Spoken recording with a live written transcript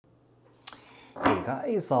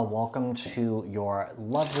Hey guys, welcome to your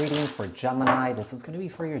love reading for Gemini. This is going to be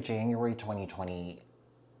for your January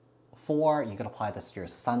 2024. You can apply this to your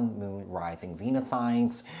Sun, Moon, Rising, Venus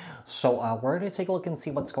signs. So we're going to take a look and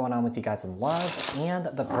see what's going on with you guys in love and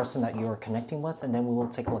the person that you are connecting with. And then we will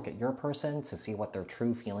take a look at your person to see what their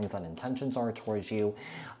true feelings and intentions are towards you.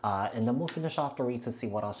 And then we'll finish off the read to see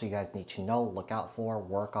what else you guys need to know, look out for,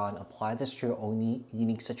 work on, apply this to your own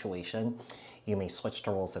unique situation. You may switch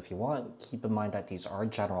the roles if you want. Keep in mind that these are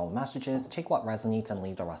general messages. Take what resonates and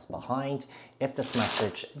leave the rest behind. If this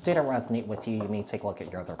message didn't resonate with you, you may take a look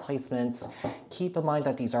at your other placements. Keep in mind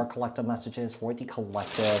that these are collective messages for the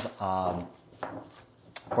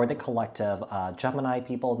collective Gemini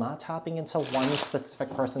people, not tapping into one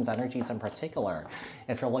specific person's energies in particular.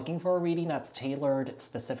 If you're looking for a reading that's tailored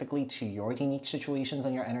specifically to your unique situations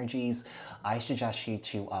and your energies, I suggest you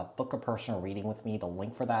to book a personal reading with me. The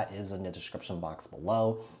link for that is in the description box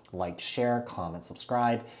below. Like, share, comment,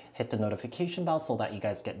 subscribe, hit the notification bell so that you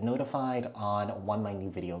guys get notified on when my new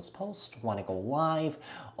videos post, when I go live.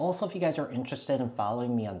 Also, if you guys are interested in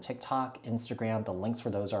following me on TikTok, Instagram, the links for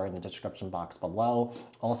those are in the description box below.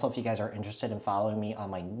 Also, if you guys are interested in following me on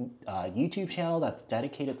my YouTube channel that's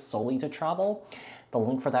dedicated solely to travel, the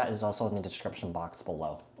link for that is also in the description box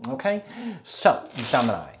below. Okay, so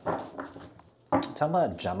Gemini. Talking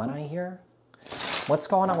about Gemini here. What's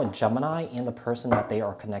going on with Gemini and the person that they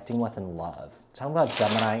are connecting with in love? Talking about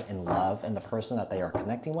Gemini in love and the person that they are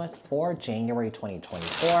connecting with for January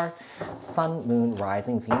 2024. Sun, Moon,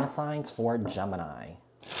 Rising, Venus signs for Gemini.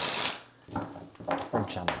 For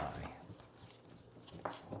Gemini.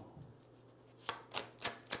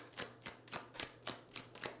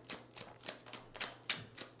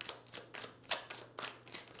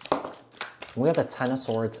 We have the Ten of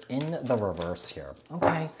Swords in the reverse here.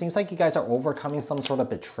 Okay, seems like you guys are overcoming some sort of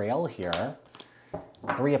betrayal here.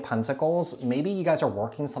 Three of Pentacles. Maybe you guys are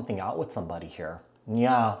working something out with somebody here.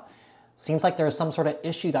 Yeah, seems like there's some sort of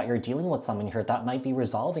issue that you're dealing with someone here that might be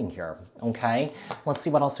resolving here. Okay, let's see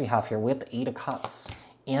what else we have here. We have the Eight of Cups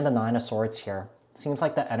and the Nine of Swords here. Seems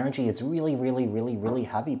like the energy is really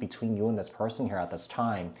heavy between you and this person here at this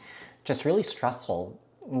time. Just really stressful.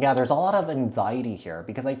 Yeah, there's a lot of anxiety here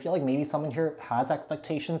because I feel like maybe someone here has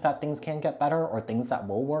expectations that things can get better or things that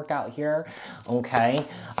will work out here. Okay,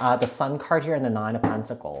 the Sun card here and the Nine of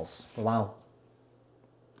Pentacles. Wow.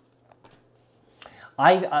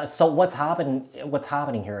 So what's happening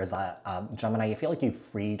here is that Gemini, you feel like you've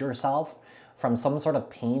freed yourself from some sort of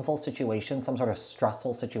painful situation, some sort of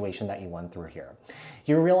stressful situation that you went through here.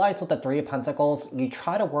 You realize with the Three of Pentacles, you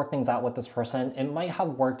try to work things out with this person. It might have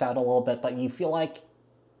worked out a little bit, but you feel like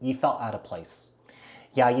you felt out of place.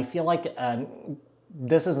 Yeah, you feel like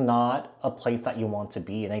this is not a place that you want to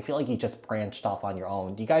be, and I feel like you just branched off on your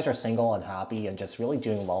own. You guys are single and happy and just really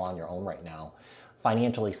doing well on your own right now.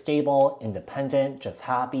 Financially stable, independent, just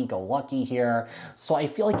happy, go lucky here. So I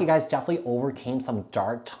feel like you guys definitely overcame some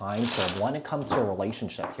dark times here when it comes to a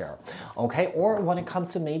relationship here, okay? Or when it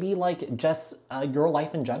comes to maybe like just your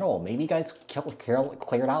life in general. Maybe you guys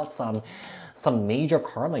cleared out some major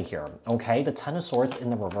karma here, okay? The Ten of Swords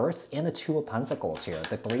in the reverse and the Two of Pentacles here.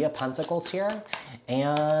 The Three of Pentacles here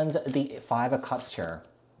and the Five of Cups here.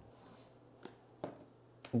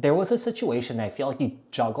 There was a situation that I feel like you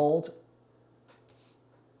juggled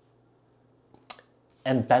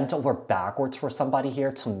and bent over backwards for somebody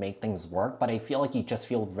here to make things work, but I feel like you just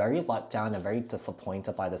feel very let down and very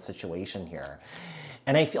disappointed by the situation here.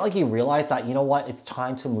 And I feel like you realize that, you know what, it's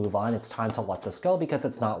time to move on, it's time to let this go because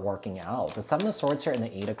it's not working out. The Seven of Swords here and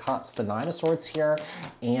the Eight of Cups, the Nine of Swords here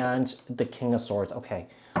and the King of Swords. Okay,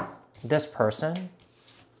 this person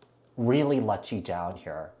really let you down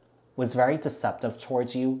here. Was very deceptive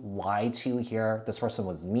towards you, lied to you here. This person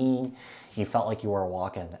was mean. You felt like you were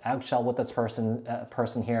walking an eggshell with this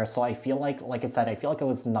person here. So I feel like I said, I feel like it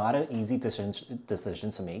was not an easy decision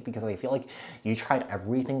to make because I feel like you tried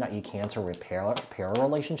everything that you can to repair a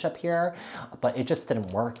relationship here, but it just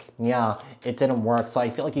didn't work. Yeah, it didn't work. So I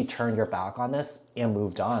feel like you turned your back on this and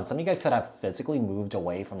moved on. Some of you guys could have physically moved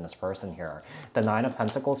away from this person here. The Nine of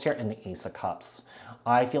Pentacles here and the Ace of Cups.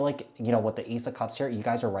 I feel like, you know, with the Ace of Cups here, you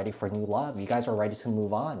guys are ready for new love. You guys are ready to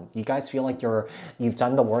move on. You guys feel like you've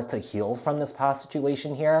done the work to heal from this past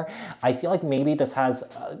situation here. I feel like maybe this has,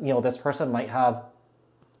 you know, this person might have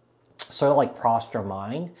sort of like crossed your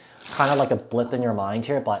mind, kind of like a blip in your mind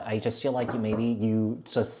here, but I just feel like maybe you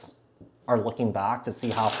just are looking back to see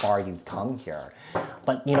how far you've come here.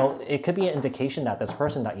 But, you know, it could be an indication that this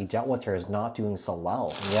person that you dealt with here is not doing so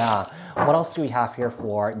well. Yeah. What else do we have here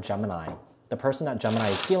for Gemini? The person that Gemini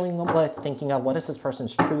is dealing with, thinking of what is this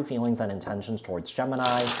person's true feelings and intentions towards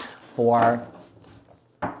Gemini for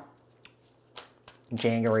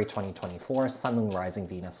January 2024, Sun, Moon, Rising,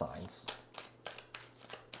 Venus signs.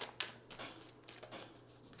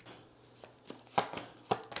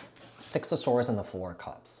 Six of Swords and the Four of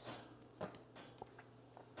Cups.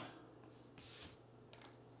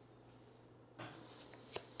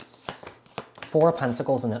 Four of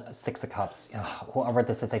Pentacles and a Six of Cups. Whoever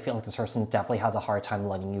this is, I feel like this person definitely has a hard time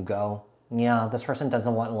letting you go. Yeah, this person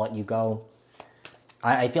doesn't want to let you go.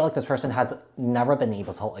 I feel like this person has never been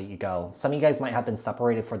able to let you go. Some of you guys might have been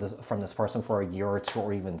separated from this person for a year or two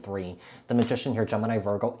or even 3. The Magician here, Gemini,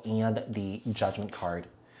 Virgo, and the Judgment card.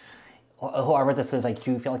 Whoever this is, I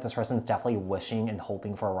do feel like this person's definitely wishing and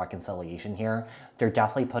hoping for a reconciliation here. They're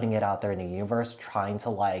definitely putting it out there in the universe, trying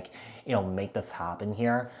to like, you know, make this happen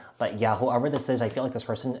here. But yeah, whoever this is, I feel like this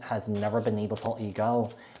person has never been able to let you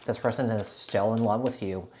go. This person is still in love with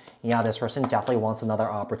you. Yeah, this person definitely wants another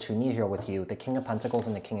opportunity here with you. The King of Pentacles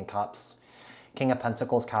and the King of Cups. King of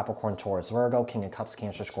Pentacles, Capricorn, Taurus, Virgo. King of Cups,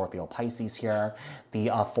 Cancer, Scorpio, Pisces here.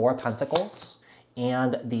 The Four of Pentacles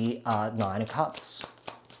and the Nine of Cups.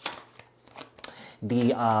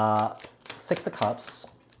 The Six of Cups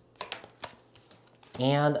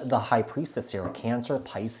and the High Priestess here, Cancer,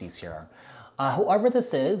 Pisces here. Whoever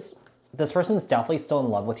this is, this person's definitely still in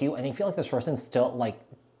love with you, and I feel like this person's still like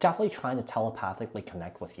definitely trying to telepathically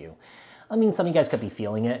connect with you. I mean, some of you guys could be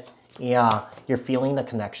feeling it. Yeah, you're feeling the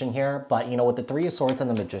connection here, but you know, with the Three of Swords and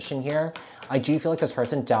the Magician here, I do feel like this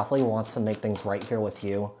person definitely wants to make things right here with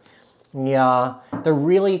you. Yeah, they're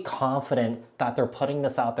really confident that they're putting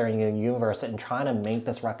this out there in the universe and trying to make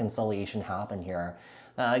this reconciliation happen here.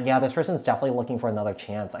 Yeah, this person's definitely looking for another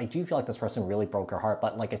chance. I do feel like this person really broke your heart,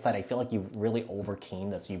 but like I said, I feel like you've really overcame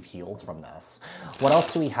this. You've healed from this. What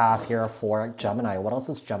else do we have here for Gemini? What else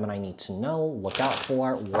does Gemini need to know, look out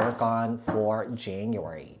for, work on for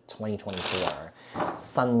January 2024?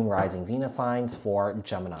 Sun, Moon, Rising, Venus signs for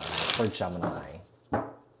Gemini.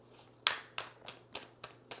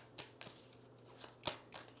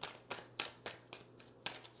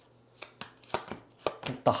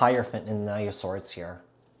 The Hierophant and the Knight of Swords here.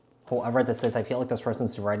 Whoever this is, I feel like this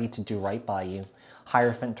person's ready to do right by you.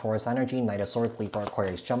 Hierophant, Taurus energy, Knight of Swords, Libra,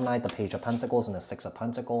 Aquarius, Gemini, the Page of Pentacles, and the Six of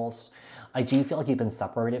Pentacles. I do feel like you've been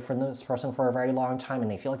separated from this person for a very long time,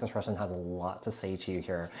 and I feel like this person has a lot to say to you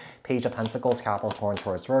here. Page of Pentacles, Capricorn,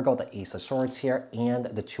 Taurus, Virgo, the Ace of Swords here, and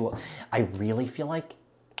the Two. I really feel like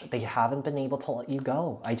they haven't been able to let you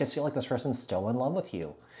go. I just feel like this person's still in love with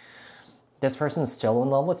you. This person's still in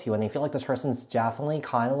love with you, and they feel like this person's definitely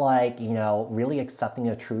kind of like, you know, really accepting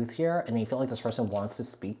the truth here, and they feel like this person wants to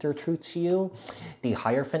speak their truth to you. The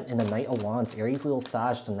Hierophant and the Knight of Wands, Aries, Leo,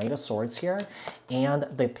 Sag, the Knight of Swords here, and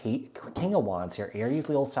the King of Wands here, Aries,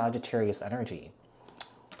 Leo, Sagittarius energy.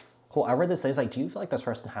 Whoever this is, I do feel like this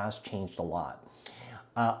person has changed a lot.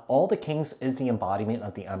 All the Kings is the embodiment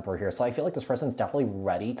of the Emperor here. So I feel like this person's definitely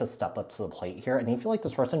ready to step up to the plate here. And I feel like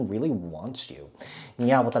this person really wants you.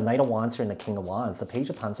 Yeah, with the Knight of Wands here and the King of Wands, the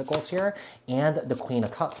Page of Pentacles here, and the Queen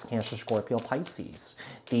of Cups, Cancer, Scorpio, Pisces.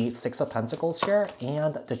 The Six of Pentacles here,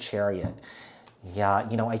 and the Chariot. Yeah,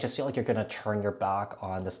 you know, I just feel like you're going to turn your back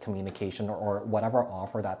on this communication or whatever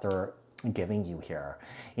offer that they're giving you here.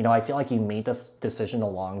 You know, I feel like you made this decision a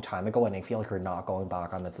long time ago, and I feel like you're not going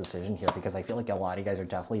back on this decision here, because I feel like a lot of you guys are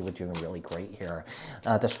definitely doing really great here.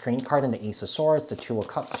 The Strength card and the Ace of Swords, the Two of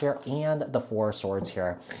Cups here, and the Four of Swords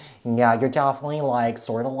here. Yeah, you're definitely like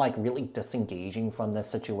sort of like really disengaging from this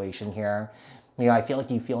situation here. You know, I feel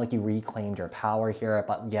like you reclaimed your power here,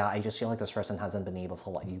 but yeah, I just feel like this person hasn't been able to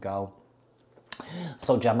let you go.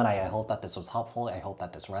 So Gemini, I hope that this was helpful. I hope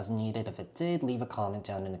that this resonated. If it did, leave a comment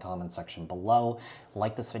down in the comment section below.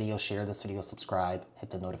 Like this video, share this video, subscribe, hit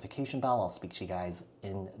the notification bell. I'll speak to you guys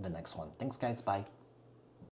in the next one. Thanks guys, bye.